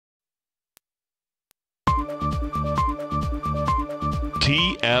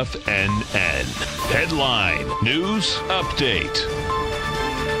TFNN. Headline News Update.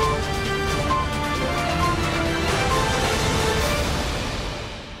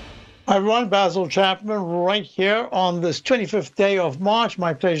 Hi everyone, Basil Chapman right here on this 25th day of March.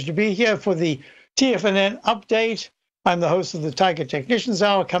 My pleasure to be here for the TFNN update. I'm the host of the Tiger Technicians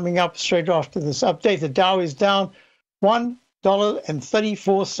Hour. Coming up straight after this update, the Dow is down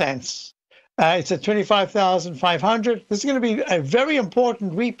 $1.34. It's at 25,500. This is going to be a very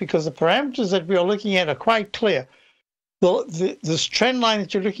important week because the parameters that we are looking at are quite clear. This trend line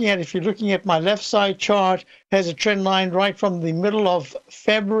that you're looking at, if you're looking at my left side chart, has a trend line right from the middle of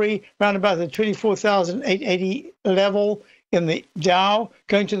February, around about the 24,880 level in the Dow,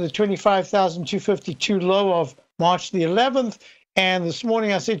 going to the 25,252 low of March the 11th. And this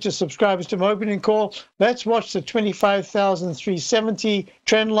morning I said to subscribers to my opening call, let's watch the 25,370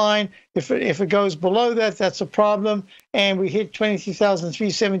 trend line. If it goes below that, that's a problem. And we hit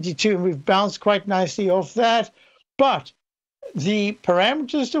 23,372 and we've bounced quite nicely off that. But the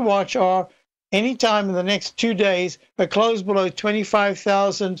parameters to watch are anytime in the next 2 days, a close below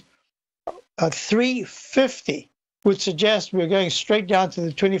 25,350 would suggest we're going straight down to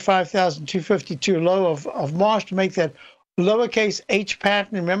the 25,252 low of March to make that lowercase h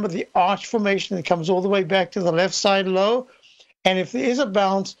pattern. Remember the arch formation that comes all the way back to the left side low. And if there is a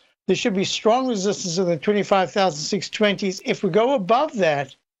bounce, there should be strong resistance in the 25,620s. If we go above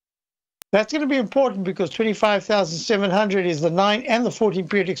that, that's going to be important because 25,700 is the 9 and the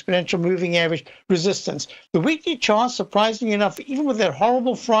 14-period exponential moving average resistance. The weekly chart, surprisingly enough, even with that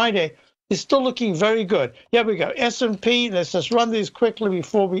horrible Friday, is still looking very good. Here we go. S&P, let's just run these quickly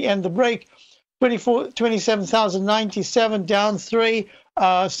before we end the break. 27,097 down 3.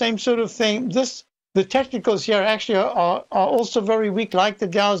 Same sort of thing. The technicals here actually are also very weak, like the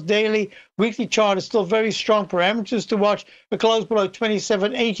Dow's daily. Weekly chart is still very strong. Parameters to watch. A close below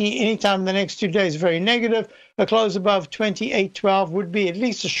 2780 anytime in the next 2 days, very negative. A close above 2812 would be at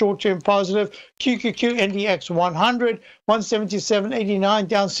least a short-term positive. QQQ NDX 100, 177.89,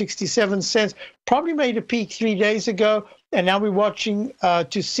 down 67 cents. Probably made a peak 3 days ago. And now we're watching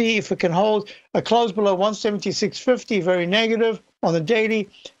to see if it can hold a close below 176.50, very negative on the daily,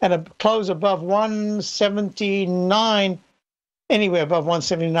 and a close above 179. Anywhere above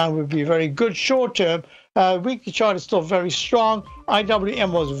 179 would be very good short term. Weekly chart is still very strong.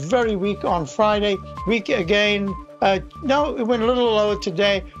 IWM was very weak on Friday. Weak again. No, it went a little lower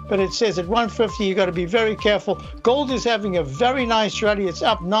today, but it says at 150, you've got to be very careful. Gold is having a very nice rally. It's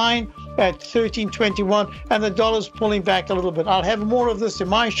up 9 at 13.21, and the dollar's pulling back a little bit. I'll have more of this in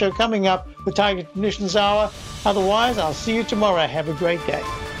my show coming up, the Tiger Technicians Hour. Otherwise, I'll see you tomorrow. Have a great day.